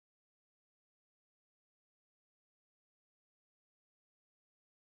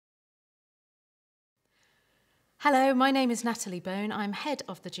Hello, my name is Natalie Bone. I'm head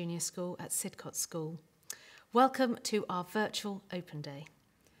of the junior school at Sidcot School. Welcome to our virtual open day.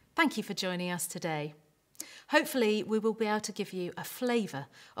 Thank you for joining us today. Hopefully we will be able to give you a flavour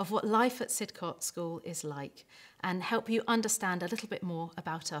of what life at Sidcot School is like and help you understand a little bit more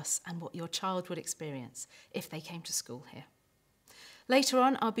about us and what your child would experience if they came to school here. Later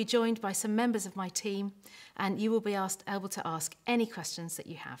on, I'll be joined by some members of my team and you will be able to ask any questions that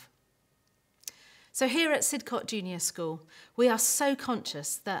you have. So here at Sidcot Junior School, we are so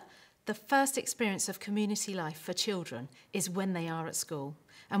conscious that the first experience of community life for children is when they are at school,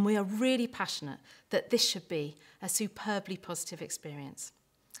 and we are really passionate that this should be a superbly positive experience.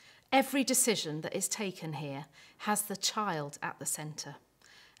 Every decision that is taken here has the child at the centre,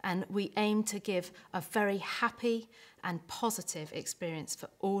 and we aim to give a very happy and positive experience for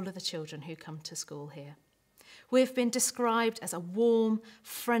all of the children who come to school here. We've been described as a warm,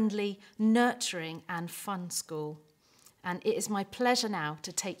 friendly, nurturing and fun school. And it is my pleasure now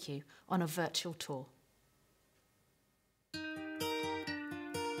to take you on a virtual tour.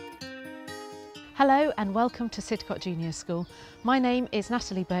 Hello and welcome to Sidcot Junior School. My name is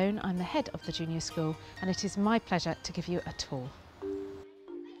Natalie Bone, I'm the head of the junior school, and it is my pleasure to give you a tour.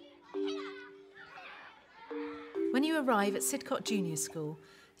 When you arrive at Sidcot Junior School,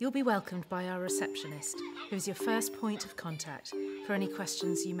 you'll be welcomed by our receptionist, who is your first point of contact for any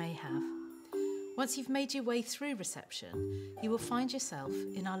questions you may have. Once you've made your way through reception, you will find yourself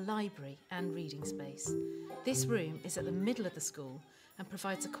in our library and reading space. This room is at the middle of the school and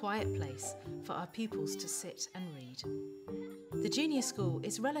provides a quiet place for our pupils to sit and read. The junior school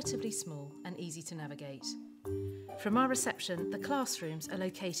is relatively small and easy to navigate. From our reception, the classrooms are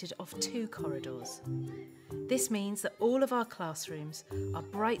located off 2 corridors. This means that all of our classrooms are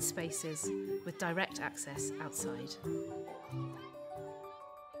bright spaces with direct access outside.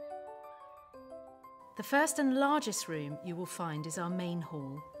 The first and largest room you will find is our main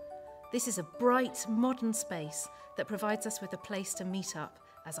hall. This is a bright, modern space that provides us with a place to meet up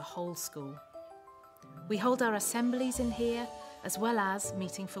as a whole school. We hold our assemblies in here, as well as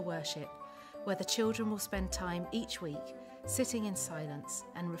meeting for worship, where the children will spend time each week sitting in silence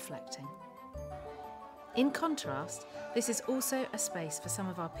and reflecting. In contrast, this is also a space for some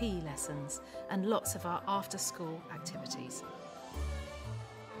of our PE lessons and lots of our after-school activities.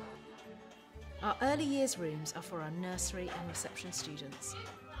 Our early years rooms are for our nursery and reception students.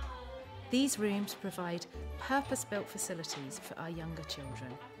 These rooms provide purpose-built facilities for our younger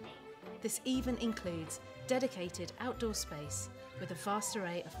children. This even includes dedicated outdoor space with a vast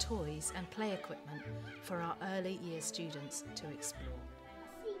array of toys and play equipment for our early years students to explore.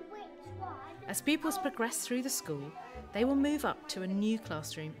 As pupils progress through the school, they will move up to a new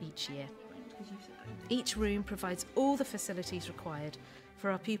classroom each year. Each room provides all the facilities required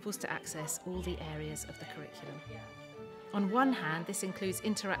for our pupils to access all the areas of the curriculum. On one hand, this includes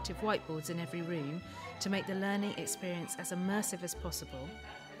interactive whiteboards in every room to make the learning experience as immersive as possible.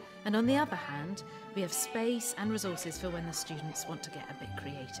 And on the other hand, we have space and resources for when the students want to get a bit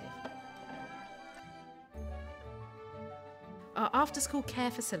creative. Our after-school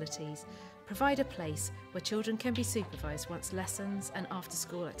care facilities provide a place where children can be supervised once lessons and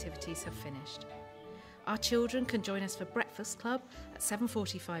after-school activities have finished. Our children can join us for breakfast club at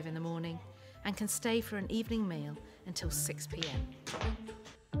 7:45 in the morning and can stay for an evening meal until 6 p.m.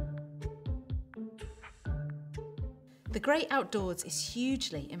 The great outdoors is a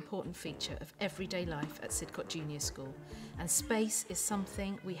hugely important feature of everyday life at Sidcot Junior School, and space is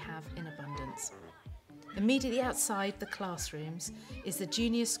something we have in abundance. Immediately outside the classrooms is the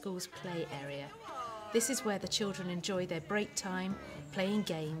junior school's play area. This is where the children enjoy their break time, playing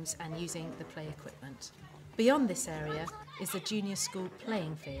games and using the play equipment. Beyond this area is the junior school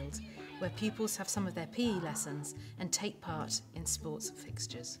playing field, where pupils have some of their PE lessons and take part in sports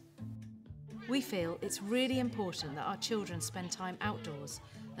fixtures. We feel it's really important that our children spend time outdoors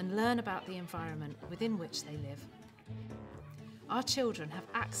and learn about the environment within which they live. Our children have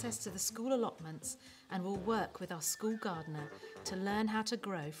access to the school allotments and will work with our school gardener to learn how to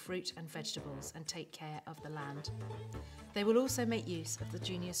grow fruit and vegetables and take care of the land. They will also make use of the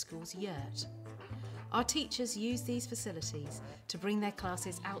junior school's yurt. Our teachers use these facilities to bring their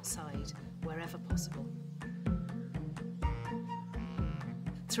classes outside wherever possible.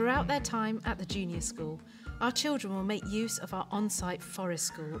 Throughout their time at the junior school, our children will make use of our on-site forest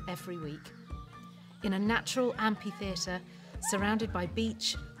school every week. In a natural amphitheatre surrounded by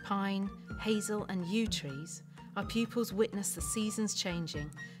beech, pine, hazel and yew trees, our pupils witness the seasons changing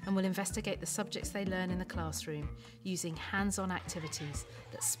and will investigate the subjects they learn in the classroom using hands-on activities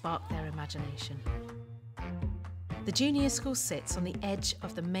that spark their imagination. The junior school sits on the edge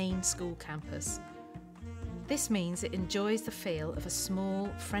of the main school campus. This means it enjoys the feel of a small,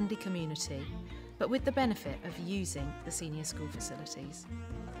 friendly community, but with the benefit of using the senior school facilities.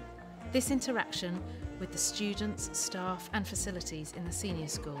 This interaction with the students, staff and facilities in the senior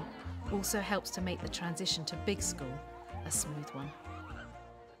school also helps to make the transition to big school a smooth one.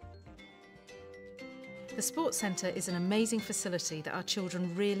 The Sports Centre is an amazing facility that our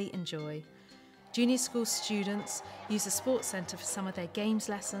children really enjoy. Junior school students use the Sports Centre for some of their games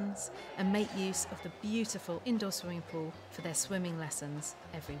lessons and make use of the beautiful indoor swimming pool for their swimming lessons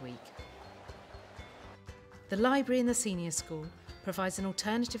every week. The library in the senior school provides an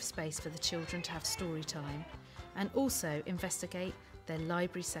alternative space for the children to have story time and also investigate their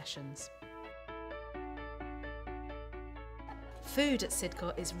library sessions. Food at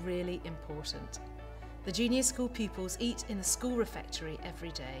Sidcot is really important. The junior school pupils eat in the school refectory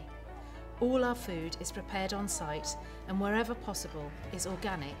every day. All our food is prepared on site and wherever possible is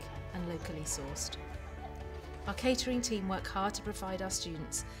organic and locally sourced. Our catering team work hard to provide our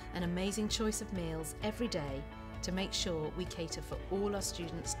students an amazing choice of meals every day to make sure we cater for all our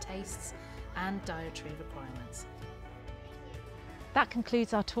students' tastes and dietary requirements. That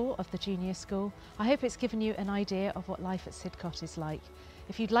concludes our tour of the junior school. I hope it's given you an idea of what life at Sidcot is like.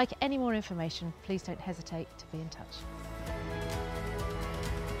 If you'd like any more information, please don't hesitate to be in touch.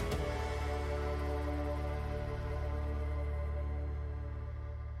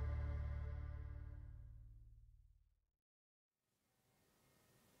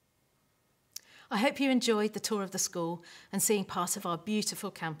 I hope you enjoyed the tour of the school and seeing part of our beautiful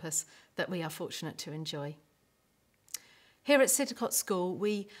campus that we are fortunate to enjoy. Here at Sidcot School,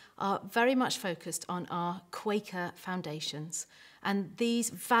 we are very much focused on our Quaker foundations, and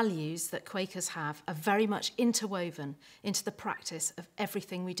these values that Quakers have are very much interwoven into the practice of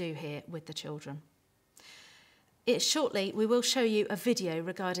everything we do here with the children. Shortly, we will show you a video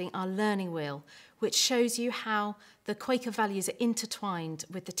regarding our learning wheel, which shows you how the Quaker values are intertwined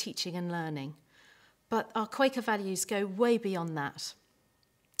with the teaching and learning. But our Quaker values go way beyond that.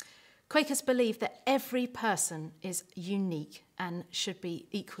 Quakers believe that every person is unique and should be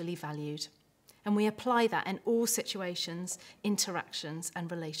equally valued. And we apply that in all situations, interactions and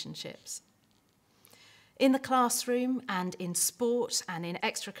relationships. In the classroom and in sport and in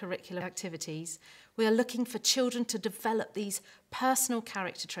extracurricular activities, we are looking for children to develop these personal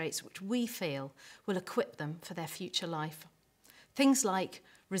character traits which we feel will equip them for their future life. Things like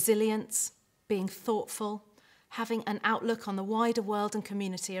resilience, being thoughtful, having an outlook on the wider world and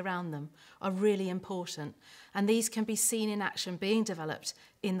community around them are really important, and these can be seen in action being developed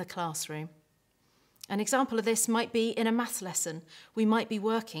in the classroom. An example of this might be in a maths lesson. We might be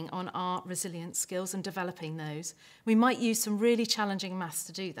working on our resilience skills and developing those. We might use some really challenging maths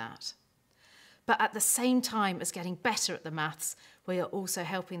to do that. But at the same time as getting better at the maths, we are also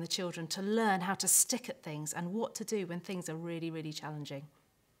helping the children to learn how to stick at things and what to do when things are really, really challenging.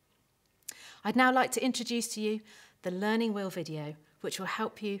 I'd now like to introduce to you the Learning Wheel video, which will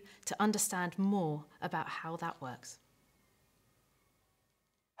help you to understand more about how that works.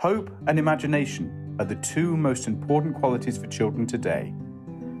 Hope and imagination are the two most important qualities for children today.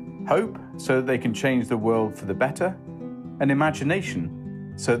 Hope so that they can change the world for the better, and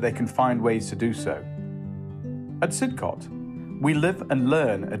imagination so that they can find ways to do so. At Sidcot, we live and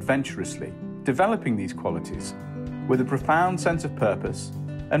learn adventurously, developing these qualities with a profound sense of purpose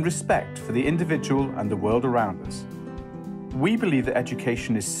and respect for the individual and the world around us. We believe that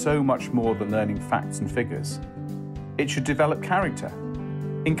education is so much more than learning facts and figures. It should develop character,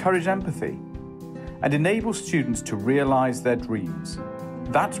 encourage empathy, and enable students to realise their dreams.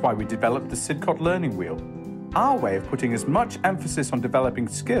 That's why we developed the Sidcot Learning Wheel, our way of putting as much emphasis on developing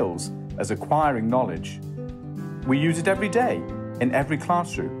skills as acquiring knowledge. We use it every day, in every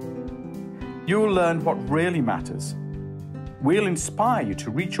classroom. You will learn what really matters. We'll inspire you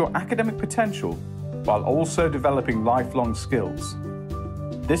to reach your academic potential while also developing lifelong skills.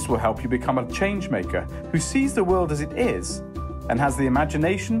 This will help you become a change maker who sees the world as it is and has the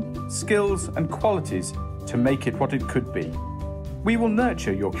imagination, skills and qualities to make it what it could be. We will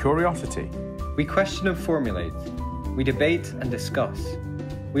nurture your curiosity. We question and formulate. We debate and discuss.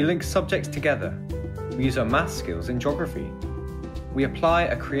 We link subjects together. We use our math skills in geography. We apply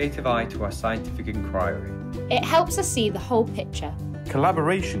a creative eye to our scientific inquiry. It helps us see the whole picture.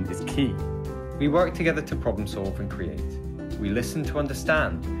 Collaboration is key. We work together to problem solve and create. We listen to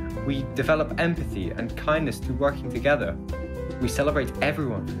understand. We develop empathy and kindness through working together. We celebrate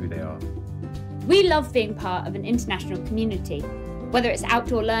everyone for who they are. We love being part of an international community, whether it's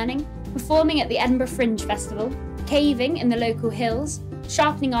outdoor learning, performing at the Edinburgh Fringe Festival, caving in the local hills,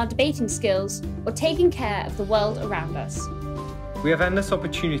 sharpening our debating skills, or taking care of the world around us. We have endless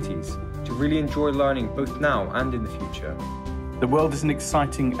opportunities to to really enjoy learning both now and in the future. The world is an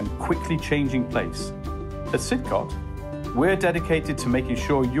exciting and quickly changing place. At Sidcot, we're dedicated to making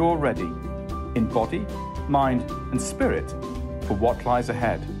sure you're ready in body, mind, and spirit for what lies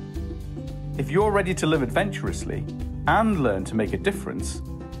ahead. If you're ready to live adventurously and learn to make a difference,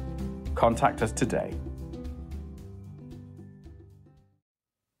 contact us today.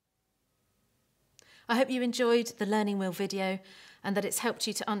 I hope you enjoyed the Learning Wheel video and that it's helped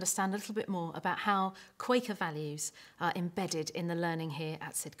you to understand a little bit more about how Quaker values are embedded in the learning here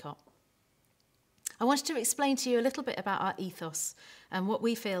at Sidcot. I wanted to explain to you a little bit about our ethos and what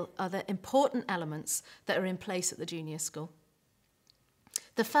we feel are the important elements that are in place at the junior school.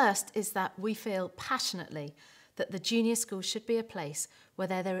 The first is that we feel passionately that the junior school should be a place where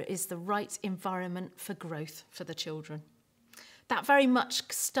there is the right environment for growth for the children. That very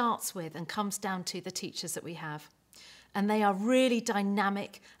much starts with and comes down to the teachers that we have. And they are really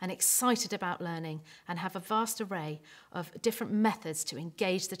dynamic and excited about learning and have a vast array of different methods to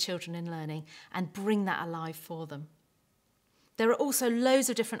engage the children in learning and bring that alive for them. There are also loads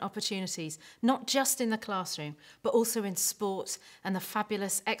of different opportunities, not just in the classroom, but also in sport and the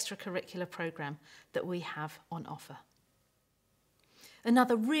fabulous extracurricular programme that we have on offer.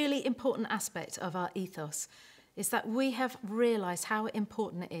 Another really important aspect of our ethos is that we have realised how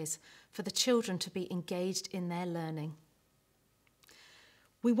important it is for the children to be engaged in their learning.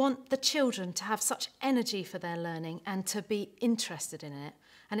 We want the children to have such energy for their learning and to be interested in it.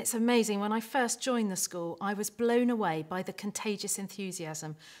 And it's amazing, when I first joined the school, I was blown away by the contagious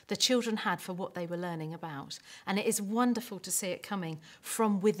enthusiasm the children had for what they were learning about. And it is wonderful to see it coming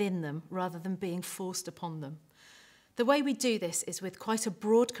from within them rather than being forced upon them. The way we do this is with quite a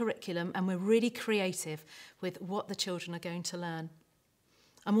broad curriculum, and we're really creative with what the children are going to learn.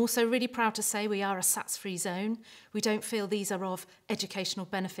 I'm also really proud to say we are a SATS-free zone. We don't feel these are of educational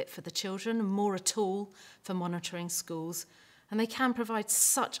benefit for the children, more a tool for monitoring schools. And they can provide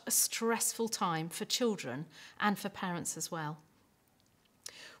such a stressful time for children and for parents as well.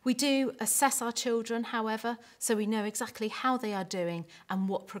 We do assess our children, however, so we know exactly how they are doing and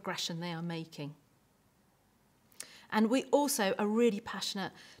what progression they are making. And we also are really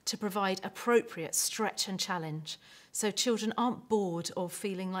passionate to provide appropriate stretch and challenge, so children aren't bored or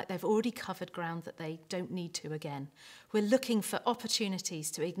feeling like they've already covered ground that they don't need to again. We're looking for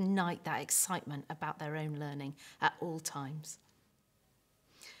opportunities to ignite that excitement about their own learning at all times.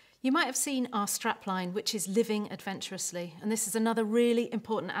 You might have seen our strapline, which is Living Adventurously, and this is another really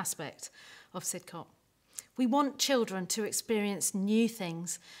important aspect of Sidcot. We want children to experience new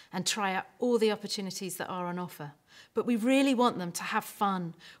things and try out all the opportunities that are on offer. But we really want them to have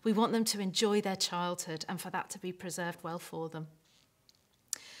fun. We want them to enjoy their childhood and for that to be preserved well for them.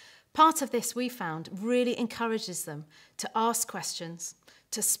 Part of this, we found, really encourages them to ask questions,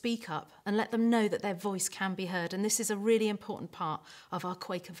 to speak up and let them know that their voice can be heard. And this is a really important part of our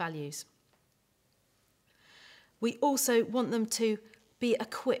Quaker values. We also want them to be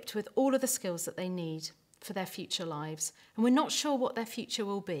equipped with all of the skills that they need for their future lives. And we're not sure what their future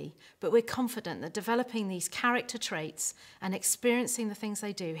will be, but we're confident that developing these character traits and experiencing the things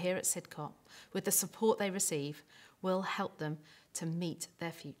they do here at Sidcot with the support they receive will help them to meet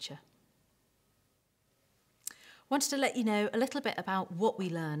their future. I wanted to let you know a little bit about what we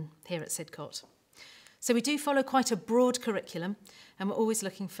learn here at Sidcot. So we do follow quite a broad curriculum, and we're always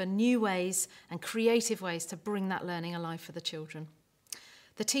looking for new ways and creative ways to bring that learning alive for the children.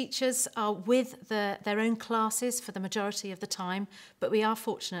 The teachers are with their own classes for the majority of the time, but we are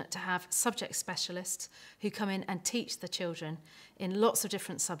fortunate to have subject specialists who come in and teach the children in lots of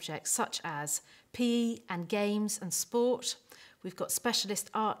different subjects, such as PE and games and sport. We've got specialist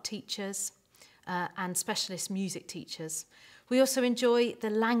art teachers and specialist music teachers. We also enjoy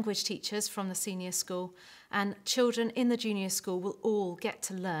the language teachers from the senior school, and children in the junior school will all get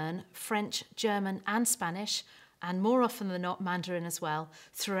to learn French, German and Spanish, and more often than not Mandarin as well,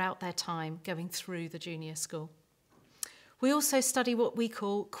 throughout their time going through the junior school. We also study what we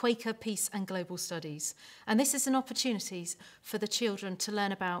call Quaker Peace and Global Studies, and this is an opportunity for the children to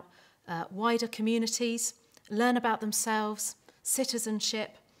learn about wider communities, learn about themselves,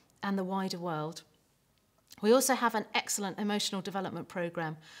 citizenship and the wider world. We also have an excellent emotional development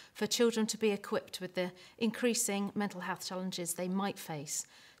programme for children to be equipped with the increasing mental health challenges they might face.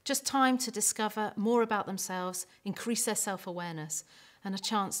 Just time to discover more about themselves, increase their self-awareness, and a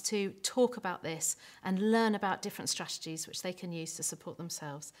chance to talk about this and learn about different strategies which they can use to support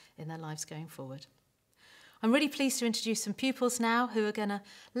themselves in their lives going forward. I'm really pleased to introduce some pupils now who are going to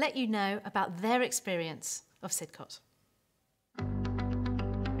let you know about their experience of Sidcot.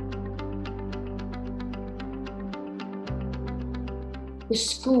 The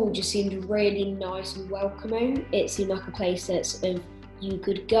school just seemed really nice and welcoming. It seemed like a place that sort of you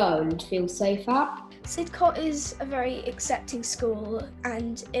could go and feel safe at. Sidcot is a very accepting school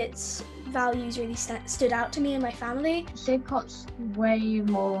and its values really stood out to me and my family. Sidcot's way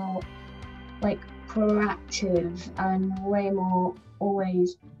more proactive and way more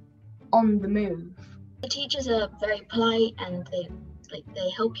always on the move. The teachers are very polite and they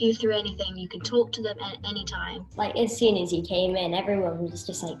help you through anything. You can talk to them at any time. As soon as you came in, everyone was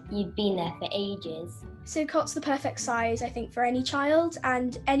just you'd been there for ages. Sidcot's the perfect size, I think, for any child,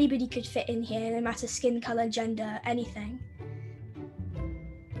 and anybody could fit in here, no matter skin colour, gender, anything.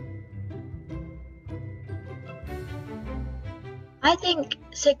 I think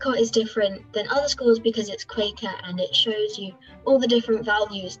Sidcot is different than other schools because it's Quaker and it shows you all the different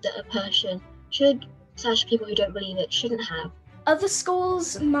values that a person should, / people who don't believe it, shouldn't have. Other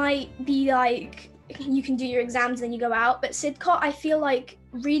schools might be you can do your exams and then you go out, but Sidcot, I feel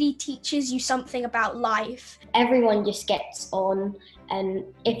really teaches you something about life. Everyone just gets on, and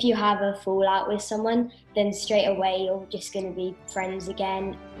if you have a fallout with someone, then straight away you're just going to be friends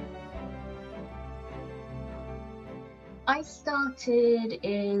again. I started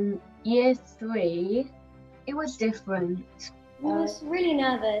in year 3. It was different. I was really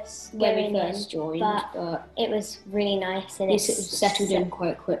nervous when going we first in, joined, but it was really nice and we it sort of settled in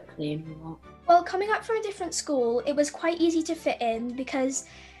quite quickly and all that. Well, coming up from a different school, it was quite easy to fit in because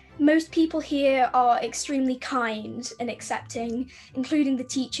most people here are extremely kind and accepting, including the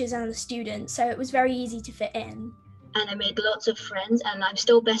teachers and the students, so it was very easy to fit in. And I made lots of friends, and I'm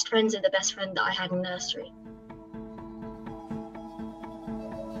still best friends with the best friend that I had in nursery.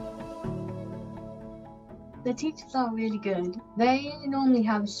 The teachers are really good. They normally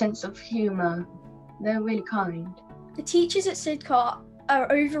have a sense of humour. They're really kind. The teachers at Sidcot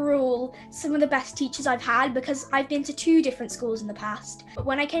are overall some of the best teachers I've had because I've been to 2 different schools in the past. But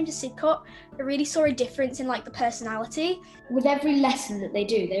when I came to Sidcot, I really saw a difference in the personality. With every lesson that they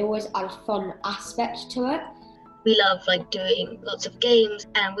do, they always add a fun aspect to it. We love doing lots of games,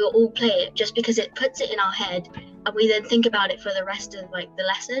 and we'll all play it just because it puts it in our head, and we then think about it for the rest of the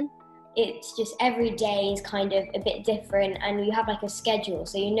lesson. It's just every day is kind of a bit different, and you have a schedule,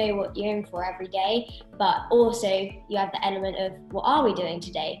 so you know what you're in for every day, but also you have the element of what are we doing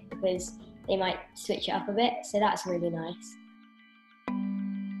today, because they might switch it up a bit, so that's really nice.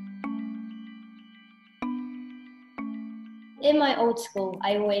 In my old school,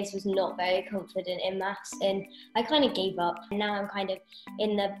 I always was not very confident in maths, and I kind of gave up. Now I'm kind of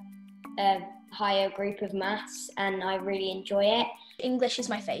in the higher group of maths, and I really enjoy it. English is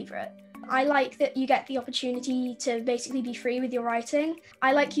my favourite. I like that you get the opportunity to basically be free with your writing.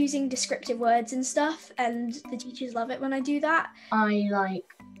 I like using descriptive words and stuff, and the teachers love it when I do that. I like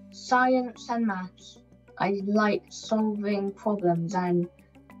science and maths. I like solving problems and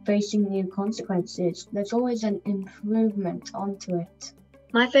facing new consequences. There's always an improvement onto it.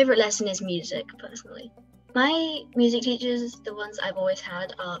 My favourite lesson is music, personally. My music teachers, the ones I've always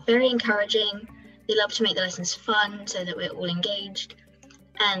had, are very encouraging. They love to make the lessons fun so that we're all engaged,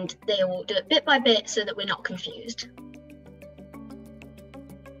 and they will do it bit by bit so that we're not confused.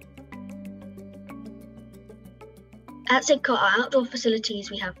 At Sidcot, our outdoor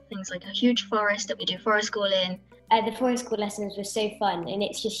facilities, we have things like a huge forest that we do forest school in. The forest school lessons were so fun, and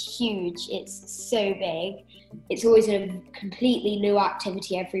it's just huge. It's so big. It's always a completely new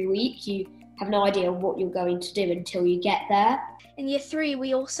activity every week. You have no idea what you're going to do until you get there. In year 3,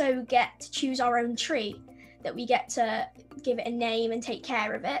 we also get to choose our own tree, that we get to give it a name and take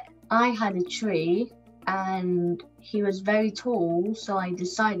care of it. I had a tree and he was very tall, so I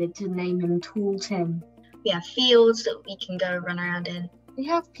decided to name him Tall Tim. We have fields that we can go run around in. We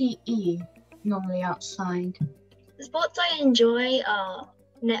have PE, normally outside. The sports I enjoy are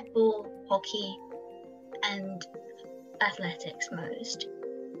netball, hockey, and athletics most.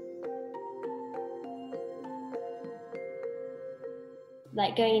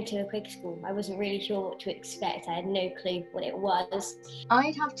 Going into a Quaker school, I wasn't really sure what to expect. I had no clue what it was.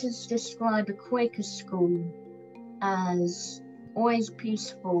 I'd have to describe a Quaker school as always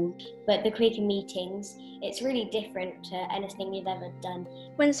peaceful. But the Quaker meetings, it's really different to anything you've ever done.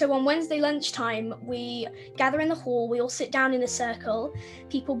 So on Wednesday lunchtime, we gather in the hall, we all sit down in a circle.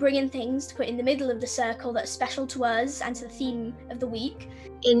 People bring in things to put in the middle of the circle that are special to us and to the theme of the week.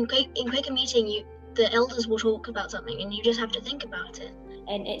 In Quaker meeting, the elders will talk about something and you just have to think about it.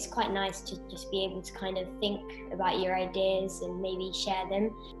 And it's quite nice to just be able to kind of think about your ideas and maybe share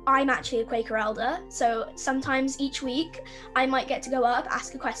them. I'm actually a Quaker elder, so sometimes each week I might get to go up,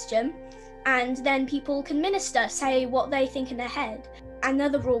 ask a question, and then people can minister, say what they think in their head.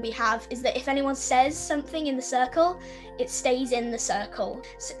 Another rule we have is that if anyone says something in the circle, it stays in the circle.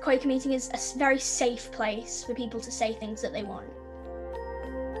 So Quaker meeting is a very safe place for people to say things that they want.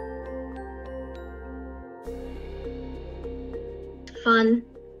 Fun.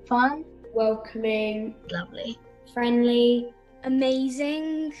 Fun, Welcoming, Lovely. friendly,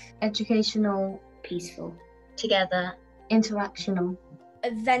 Amazing, educational, peaceful, Together. interactional.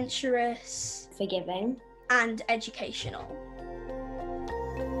 adventurous, forgiving. and educational.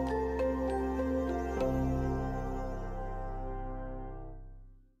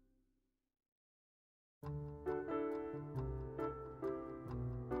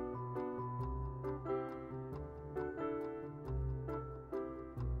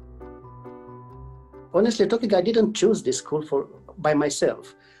 Honestly talking, I didn't choose this school by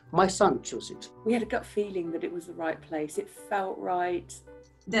myself. My son chose it. We had a gut feeling that it was the right place. It felt right.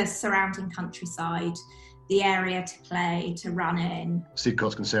 The surrounding countryside, the area to play, to run in.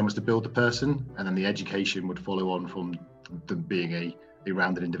 Sidcot's concern was to build the person, and then the education would follow on from them being a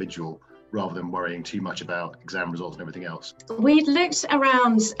rounded individual, rather than worrying too much about exam results and everything else. We'd looked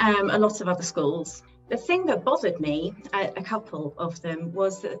around a lot of other schools. The thing that bothered me, a couple of them,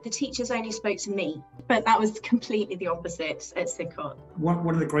 was that the teachers only spoke to me, but that was completely the opposite at Sidcot.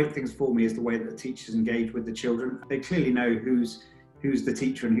 One of the great things for me is the way that the teachers engage with the children. They clearly know who's the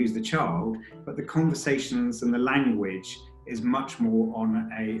teacher and who's the child, but the conversations and the language is much more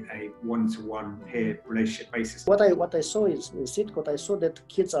on a one-to-one peer relationship basis. What I saw is in Sidcot, I saw that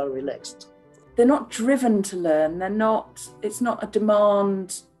kids are relaxed. They're not driven to learn. It's not a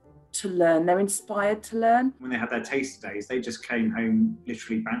demand to learn. They're inspired to learn. When they had their taster days, they just came home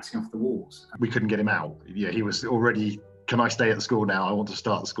literally bouncing off the walls. We couldn't get him out. Yeah, he was already, can I stay at the school now? I want to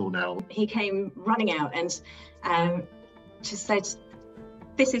start the school now. He came running out and just said,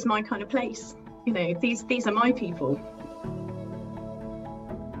 this is my kind of place. You know, these are my people.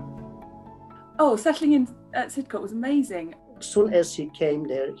 Oh, settling in at Sidcot was amazing. As soon as he came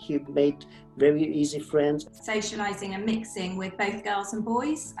there, he made very easy friends. Socialising and mixing with both girls and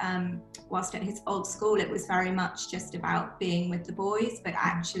boys. Whilst at his old school, it was very much just about being with the boys, but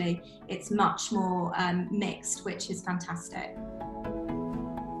actually it's much more mixed, which is fantastic.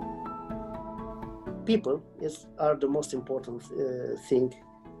 People are the most important thing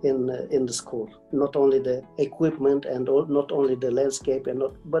in the school. Not only the equipment and not only the landscape,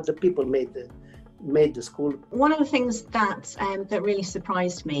 but the people made the school. One of the things that really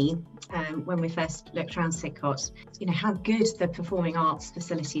surprised me when we first looked around Sidcot, you know, how good the performing arts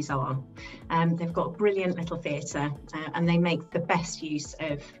facilities are. They've got a brilliant little theatre and they make the best use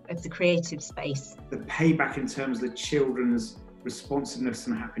of the creative space. The payback in terms of the children's responsiveness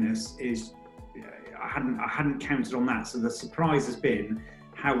and happiness is, I hadn't counted on that. So the surprise has been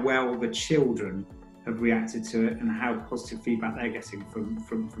how well the children have reacted to it and how positive feedback they're getting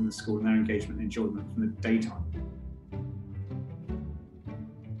from the school and their engagement and enjoyment from the daytime.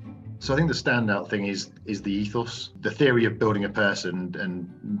 So I think the standout thing is the ethos. The theory of building a person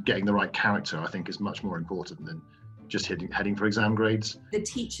and getting the right character, I think, is much more important than just heading for exam grades. The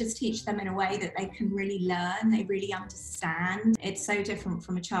teachers teach them in a way that they can really learn, they really understand. It's so different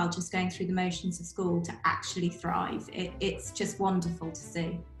from a child just going through the motions of school to actually thrive. It's just wonderful to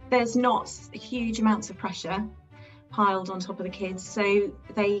see. There's not huge amounts of pressure piled on top of the kids, so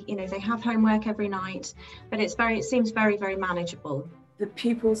they have homework every night, but it seems very, very manageable. The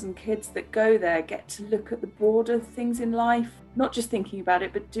pupils and kids that go there get to look at the broader things in life, not just thinking about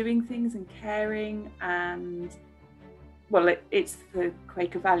it, but doing things and caring, and well, it's the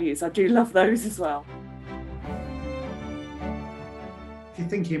Quaker values. I do love those as well. If you're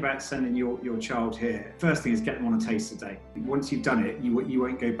thinking about sending your child here, first thing is get them on a taster day. Once you've done it, you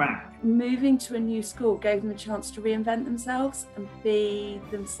won't go back. Moving to a new school gave them a chance to reinvent themselves and be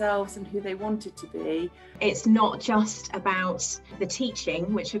themselves and who they wanted to be. It's not just about the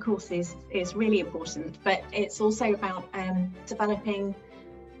teaching, which of course is really important, but it's also about developing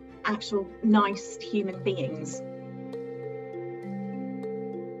actual nice human beings.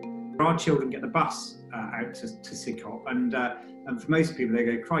 Our children get the bus out to Sidcot, and for most people they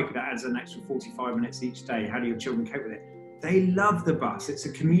go, crikey, that adds an extra 45 minutes each day. How do your children cope with it? They love the bus. It's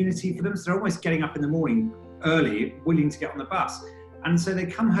a community for them, so they're almost getting up in the morning early, willing to get on the bus. And so they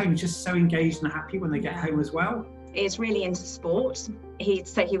come home just so engaged and happy when they get home as well. Is really into sport. He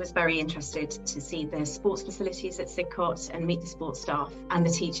said he was very interested to see the sports facilities at Sidcot and meet the sports staff, and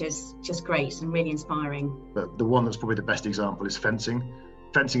the teachers just great and really inspiring. But the one that's probably the best example is fencing.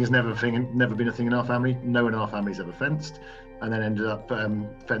 Fencing has never been a thing in our family. No one in our family's ever fenced, and then ended up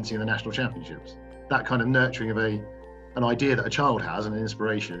fencing in the national championships. That kind of nurturing of an idea that a child has and an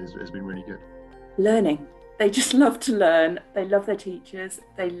inspiration has been really good. Learning. They just love to learn. They love their teachers.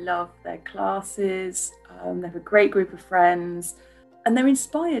 They love their classes. They have a great group of friends, and they're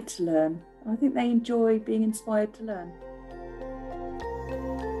inspired to learn. I think they enjoy being inspired to learn.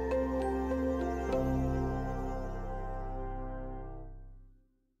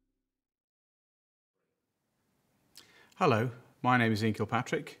 Hello, my name is Ian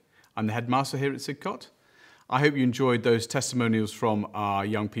Kilpatrick. I'm the headmaster here at Sidcot. I hope you enjoyed those testimonials from our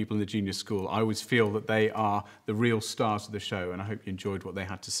young people in the junior school. I always feel that they are the real stars of the show, and I hope you enjoyed what they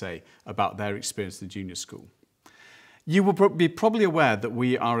had to say about their experience in the junior school. You will be probably aware that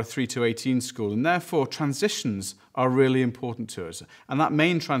we are a 3 to 18 school, and therefore transitions are really important to us. And that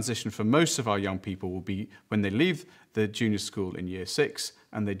main transition for most of our young people will be when they leave the junior school in year 6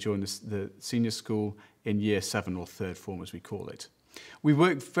 and they join the senior school in year 7, or third form as we call it. We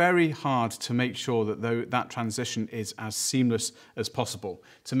work very hard to make sure that that transition is as seamless as possible,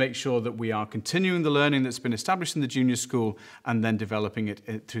 to make sure that we are continuing the learning that's been established in the junior school and then developing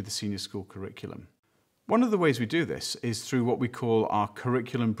it through the senior school curriculum. One of the ways we do this is through what we call our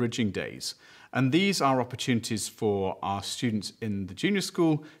curriculum bridging days. And these are opportunities for our students in the junior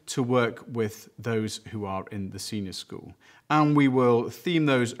school to work with those who are in the senior school. And we will theme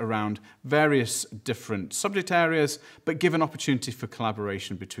those around various different subject areas, but give an opportunity for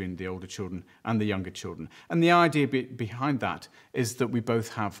collaboration between the older children and the younger children. And the idea behind that is that we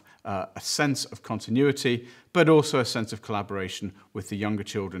both have a sense of continuity, but also a sense of collaboration with the younger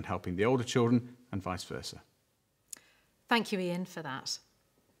children helping the older children, and vice versa. Thank you, Ian, for that.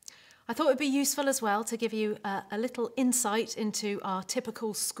 I thought it would be useful as well to give you a little insight into our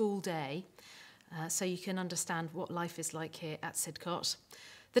typical school day, so you can understand what life is like here at Sidcot.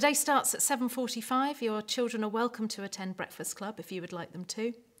 The day starts at 7:45. Your children are welcome to attend Breakfast Club if you would like them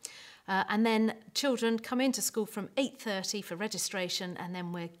to. And then children come into school from 8:30 for registration, and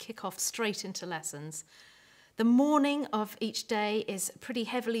then we'll kick off straight into lessons. The morning of each day is pretty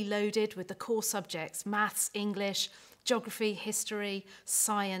heavily loaded with the core subjects: maths, English, geography, history,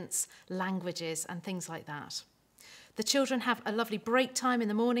 science, languages, and things like that. The children have a lovely break time in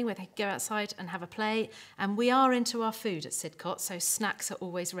the morning where they go outside and have a play, and we are into our food at Sidcot, so snacks are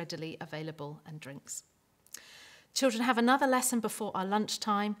always readily available and drinks. Children have another lesson before our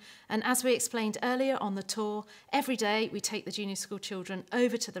lunchtime, and as we explained earlier on the tour, every day we take the junior school children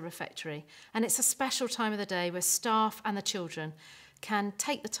over to the refectory, and it's a special time of the day where staff and the children can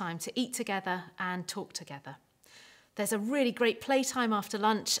take the time to eat together and talk together. There's a really great playtime after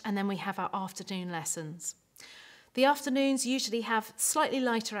lunch, and then we have our afternoon lessons. The afternoons usually have slightly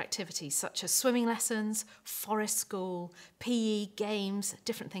lighter activities such as swimming lessons, forest school, PE, games,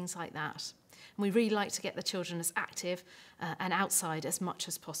 different things like that. And we really like to get the children as active and outside as much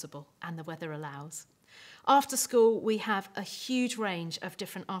as possible, and the weather allows. After school, we have a huge range of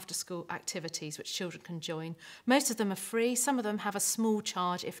different after-school activities which children can join. Most of them are free, some of them have a small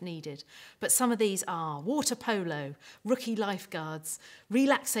charge if needed, but some of these are water polo, rookie lifeguards,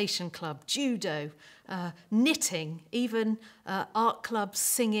 relaxation club, judo, knitting, even art clubs,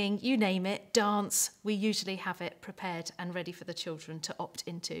 singing, you name it, dance. We usually have it prepared and ready for the children to opt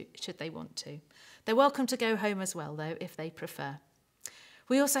into should they want to. They're welcome to go home as well, though, if they prefer.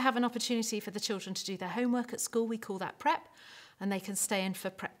 We also have an opportunity for the children to do their homework at school. We call that prep, and they can stay in for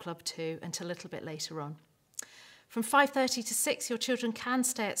prep club too until a little bit later on. From 5:30 to 6, your children can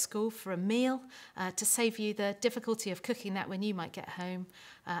stay at school for a meal to save you the difficulty of cooking that when you might get home,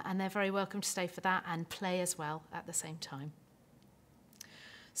 and they're very welcome to stay for that and play as well at the same time.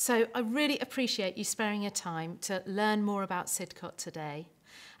 So I really appreciate you sparing your time to learn more about Sidcot today.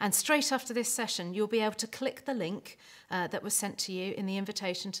 And straight after this session, you'll be able to click the link that was sent to you in the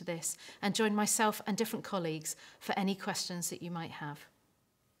invitation to this and join myself and different colleagues for any questions that you might have.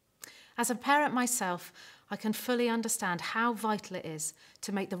 As a parent myself, I can fully understand how vital it is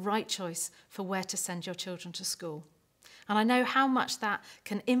to make the right choice for where to send your children to school. And I know how much that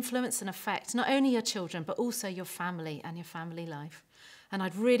can influence and affect not only your children, but also your family and your family life. And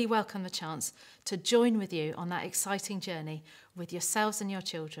I'd really welcome the chance to join with you on that exciting journey with yourselves and your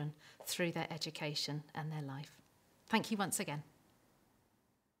children through their education and their life. Thank you once again.